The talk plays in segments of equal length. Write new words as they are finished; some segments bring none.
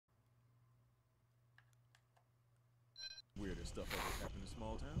this stuff ever happen in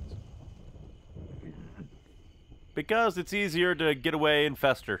small towns? Because it's easier to get away and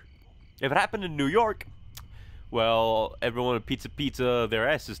fester. If it happened in New York, well, everyone would pizza their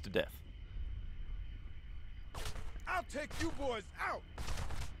asses to death. I'll take you boys out!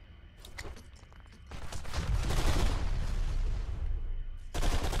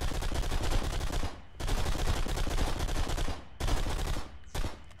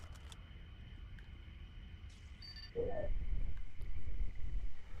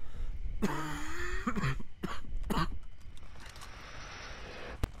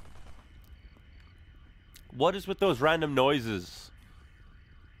 What is with those random noises?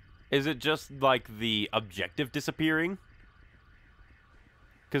 Is it just like the objective disappearing?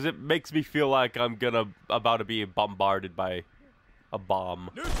 Because it makes me feel like I'm about to be bombarded by a bomb.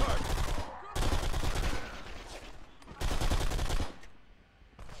 New target!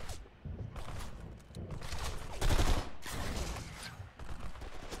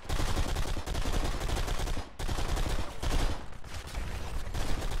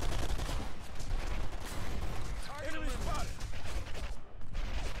 Enemy spotted!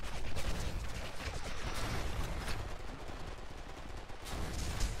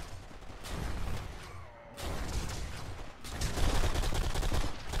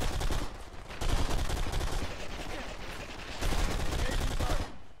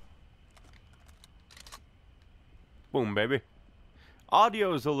 Boom, baby.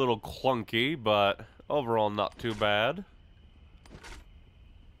 Audio is a little clunky, but overall not too bad.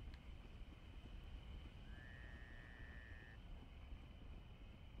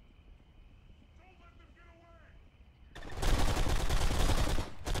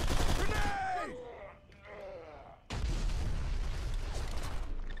 Grenade!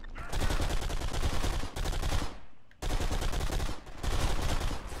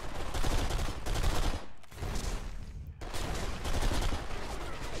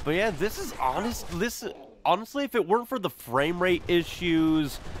 But yeah, this is honestly, if it weren't for the frame rate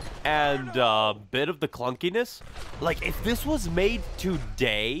issues and a bit of the clunkiness, like if this was made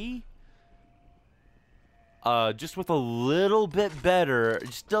today, just with a little bit better,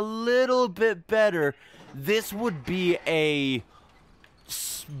 just a little bit better, this would be a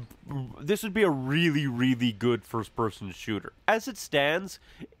really, really good first-person shooter. As it stands,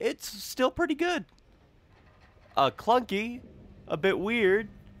 it's still pretty good. Clunky, a bit weird,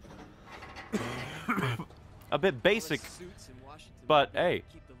 a bit basic, but hey.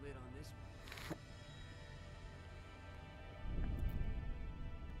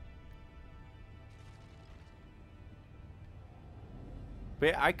 But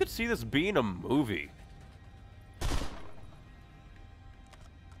yeah, I could see this being a movie.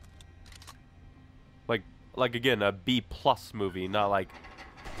 Like again, a B+ movie, not like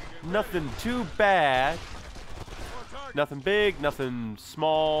nothing too bad, nothing big, nothing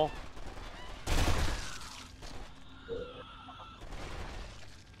small.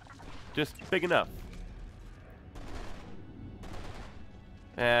 Just big enough.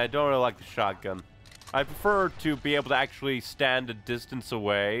 I don't really like the shotgun. I prefer to be able to actually stand a distance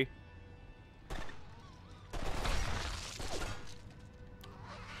away.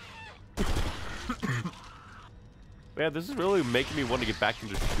 Yeah, this is really making me want to get back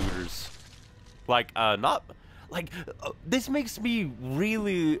into shooters. Like, this makes me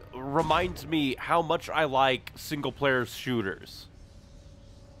really reminds me how much I like single-player shooters.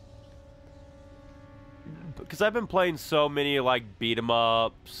 Because I've been playing so many, like,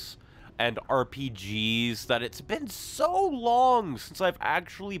 beat-em-ups and RPGs that it's been so long since I've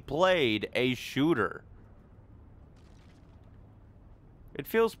actually played a shooter. It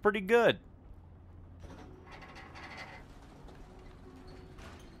feels pretty good.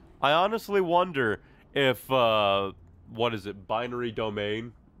 I honestly wonder if, what is it, Binary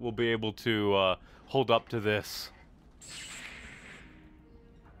Domain will be able to, hold up to this.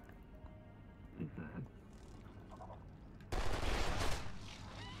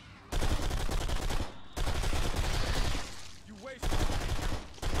 You wasted.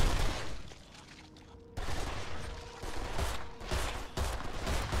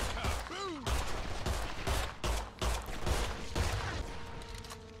 Kaboom!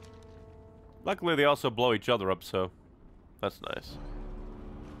 Luckily, they also blow each other up, so that's nice.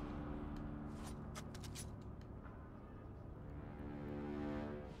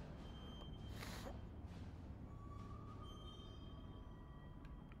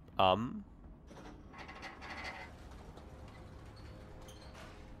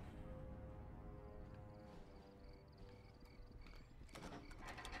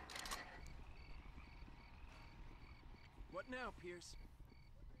 What now, Pierce?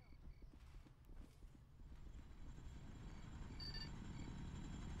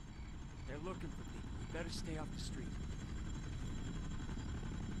 looking for people. We better stay off the street.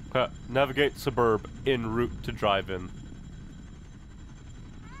 Navigate suburb en route to drive-in.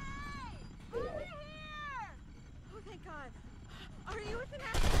 Hey! Over here! Oh, thank God. Are you with the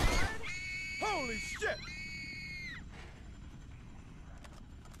National Guard? Holy shit!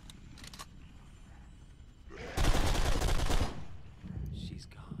 She's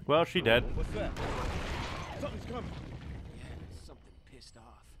gone. Well, she dead. What's that? Something's coming. Yeah, something pissed off.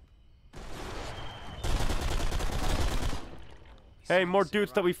 Hey, more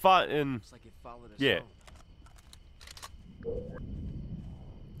dudes that we fought in. Looks like it followed us Yeah. home.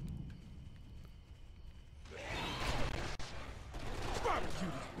 Barbecue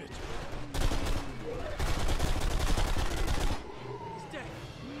this bitch. He's dead.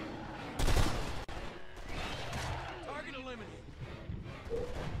 Target eliminated.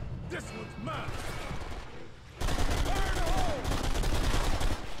 This one's mine. Fire in the hole!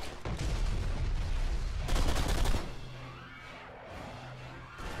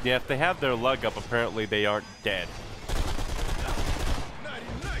 Yeah, if they have their leg up, apparently they aren't dead. Nighty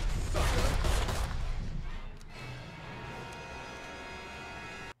night, sucker!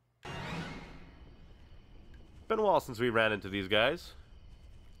 Been a while since we ran into these guys.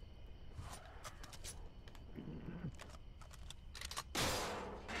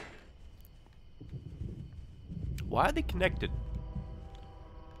 Why are they connected?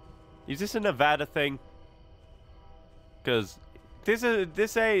 Is this a Nevada thing? Because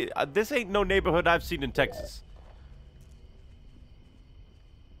this ain't no neighborhood I've seen in Texas.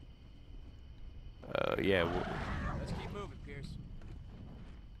 Yeah. Let's keep moving, Pierce.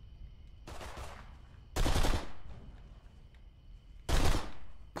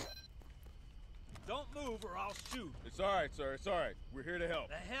 Don't move or I'll shoot. It's alright, sir. It's alright. We're here to help.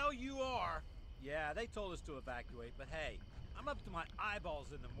 The hell you are. Yeah, they told us to evacuate, but hey, I'm up to my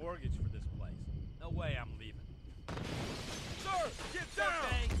eyeballs in the mortgage for this place. No way I'm leaving. Sir, get down!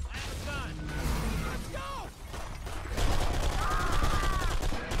 Okay, I have a gun. Let's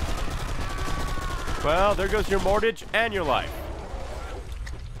go! Well, there goes your mortgage and your life.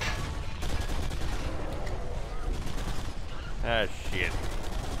 Ah, shit.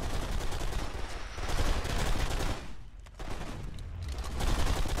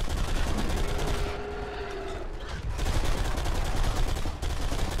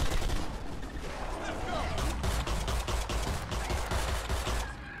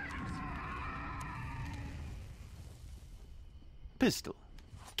 Pistol.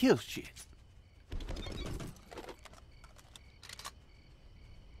 Kill shit.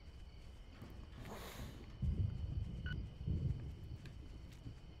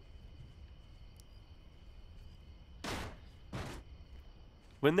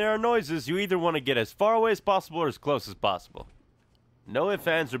 When there are noises, you either want to get as far away as possible or as close as possible. No ifs,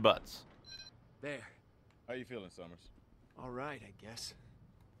 ands, or buts. There. How you feeling, Summers? All right, I guess.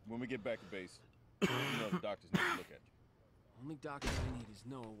 When we get back to base, you know the doctors need to look at you. Only doctor I need is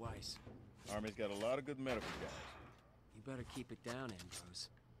Noah Weiss. Army's got a lot of good medical guys. You better keep it down, Ambrose.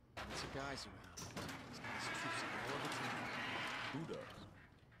 Lots of guys around. These guys troops are all the time. Who does?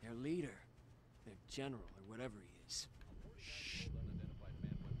 Their leader. Their general, or whatever he is.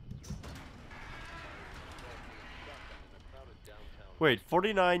 Wait,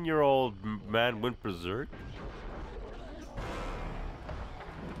 49-year-old man went berserk?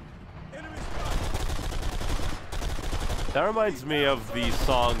 Enemy spotted! That reminds me of the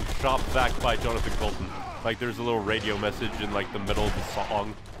song Shop Vac by Jonathan Colton. Like there's a little radio message in like the middle of the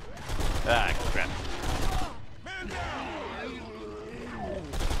song. Ah, crap. Man down!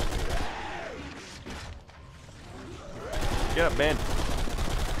 Get up, man.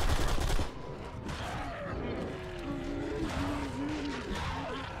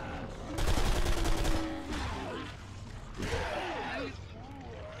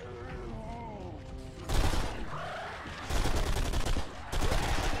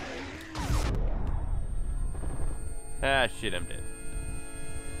 Ah, shit, I'm dead.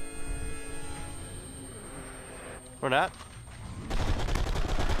 Or not.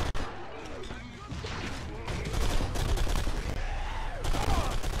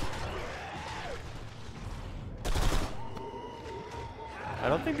 I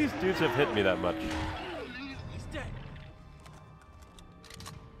don't think these dudes have hit me that much. He's dead.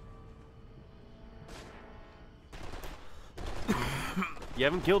 You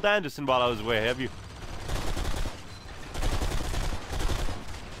haven't killed Anderson while I was away, have you?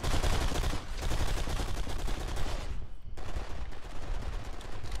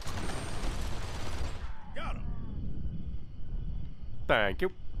 Got him! Thank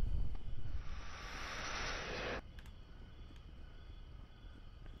you.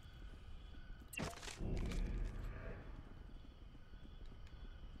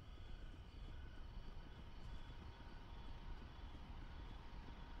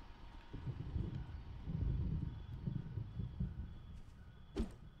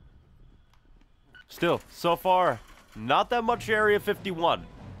 Still, so far, not that much Area 51.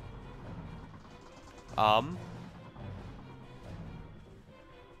 Bum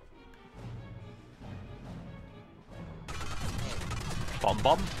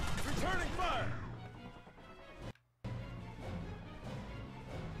bum. Returning fire.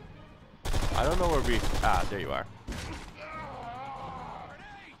 I don't know where we... Ah, there you are.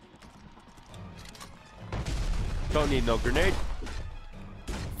 Don't need no grenade.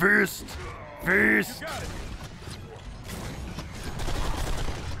 Feast! Feast! You got it.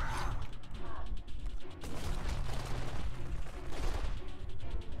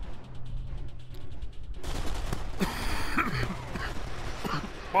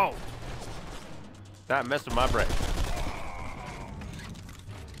 Whoa! That messed with my brain.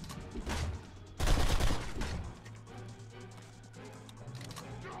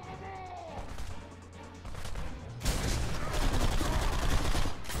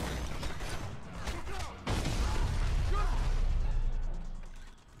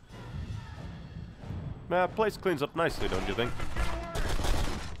 That place cleans up nicely, don't you think?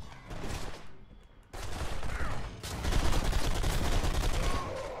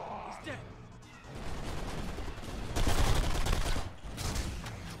 He's dead.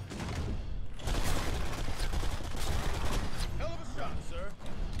 Hell of a shot, sir.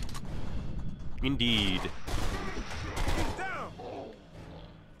 Indeed. He's down.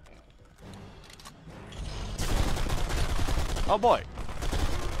 Oh boy.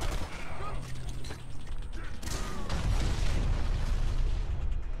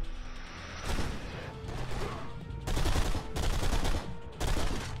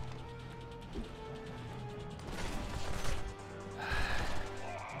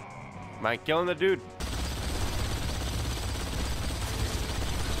 Am I killing the dude?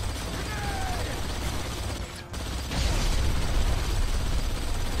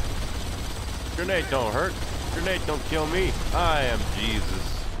 Grenade don't hurt. Grenade don't kill me. I am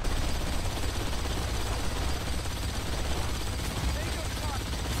Jesus.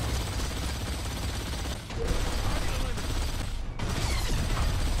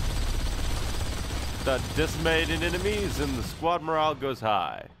 The decimated enemies and the squad morale goes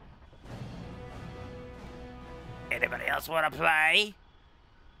high. Anybody else want to play?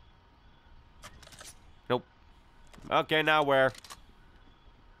 Nope. Okay, now where?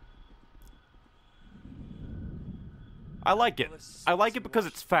 I like it. I like it because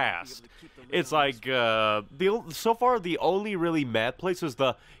it's fast. It's like, so far the only really mad place is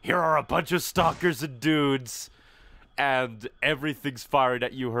the, here are a bunch of stalkers and dudes, and everything's fired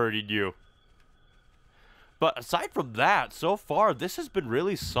at you, hurting you. But aside from that, so far, this has been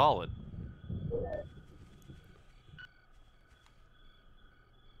really solid.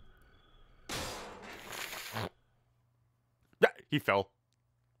 He fell.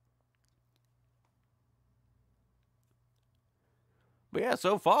 But yeah,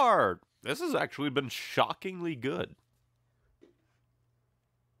 so far, this has actually been shockingly good.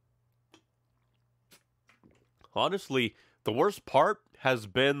 Honestly, the worst part has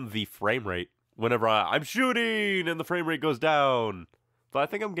been the frame rate. Whenever I'm shooting and the frame rate goes down. But I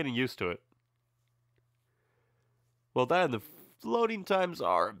think I'm getting used to it. Well, then, the loading times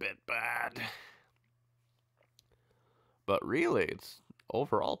are a bit bad. But really, it's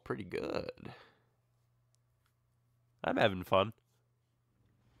overall pretty good. I'm having fun.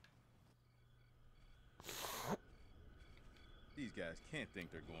 These guys can't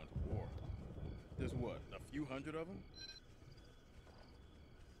think they're going to war. There's what, a few hundred of them?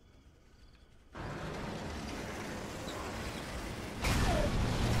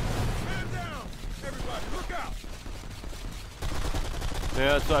 Man down! Everybody, look out!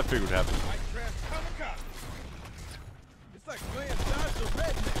 Yeah, that's what I figured would happen. White trash kamikaze! It's like playing Dodge the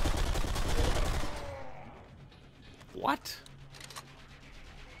Redneck. What?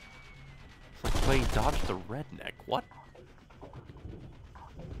 It's like playing Dodge the Redneck. What?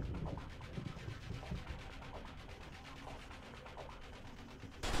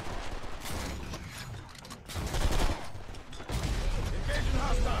 Engaging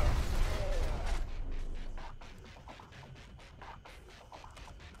hostile!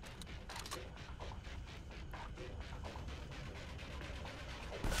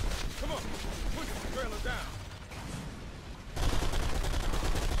 Come on, push the trailer down.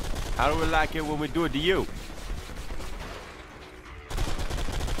 How do we like it when we do it to you?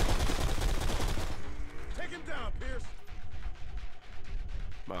 Take him down, Pierce.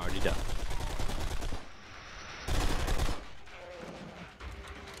 I'm already done.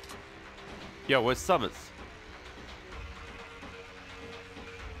 Yo, where's Summers?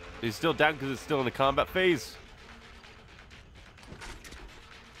 He's still down because it's still in the combat phase.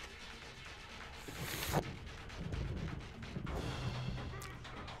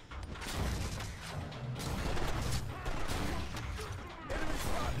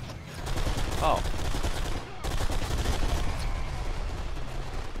 Oh.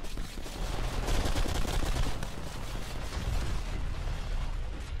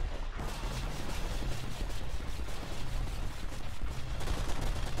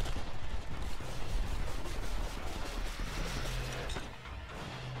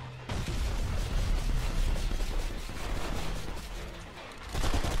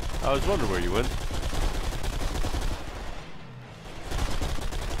 I was wondering where you went.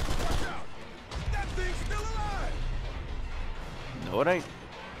 Watch out! That thing's still alive! No, it ain't.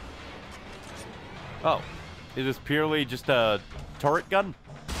 Oh. Is this purely just a turret gun?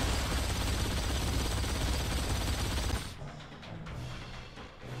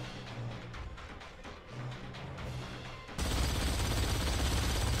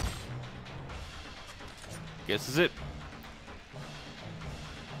 Guess this is it.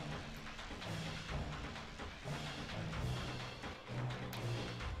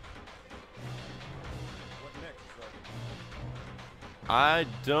 What next, Sergeant? I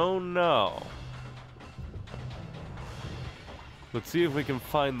don't know. Let's see if we can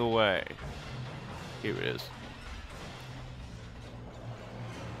find the way. Here it is.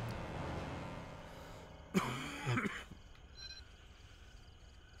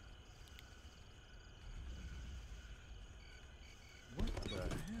 What the hell?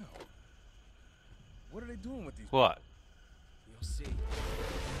 What are they doing with these? What? You'll see.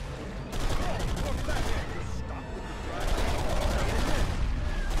 Oh, get out here! Stop with the drive. I don't know, man.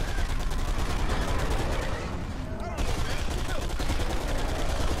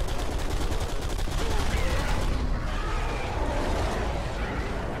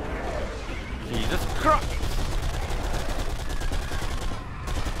 Jesus Christ!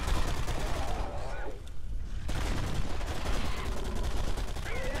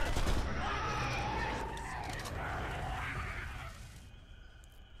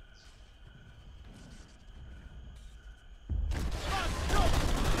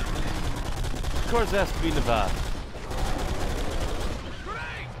 Of course it has to be Nevada.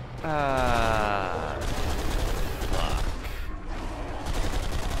 Ah, fuck.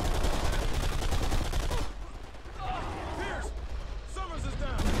 Pierce! Summers is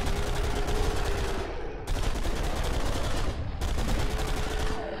down!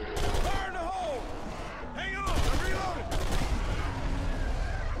 Fire in the hole! Hang on! I'm reloading!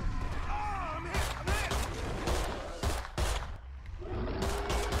 Ah, I'm hit! I'm hit!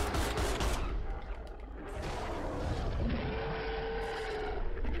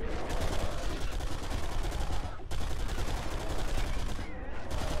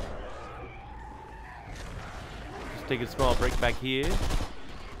 Just take a small break back here.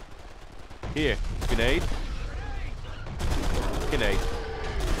 Here, grenade. Grenade.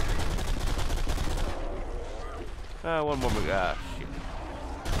 One more. Ah, shit.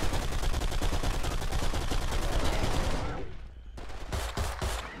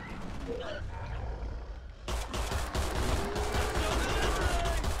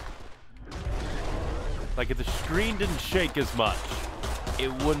 Like, if the screen didn't shake as much,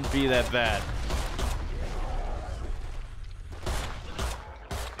 it wouldn't be that bad.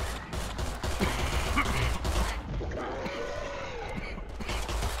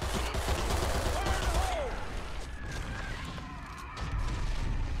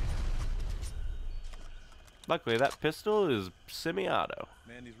 Luckily, that pistol is semi-auto.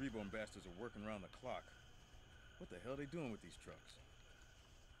 Man, these reborn bastards are working around the clock. What the hell are they doing with these trucks?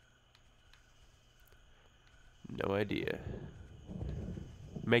 No idea.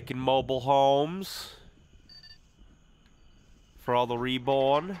 Making mobile homes for all the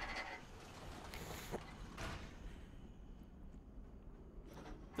reborn.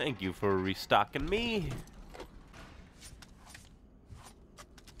 Thank you for restocking me.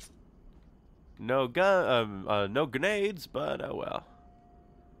 No no grenades, but oh well.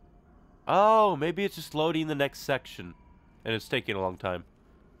 Oh, maybe it's just loading the next section, and it's taking a long time.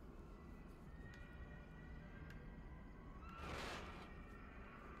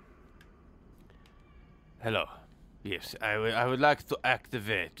 Hello. Yes, I would like to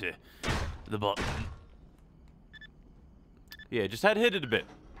activate the button. Yeah, just had to hit it a bit.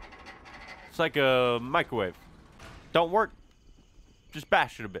 It's like a microwave. Don't work. Just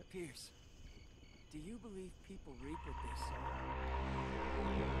bash it a bit. Pierce, do you believe people reap what they sow?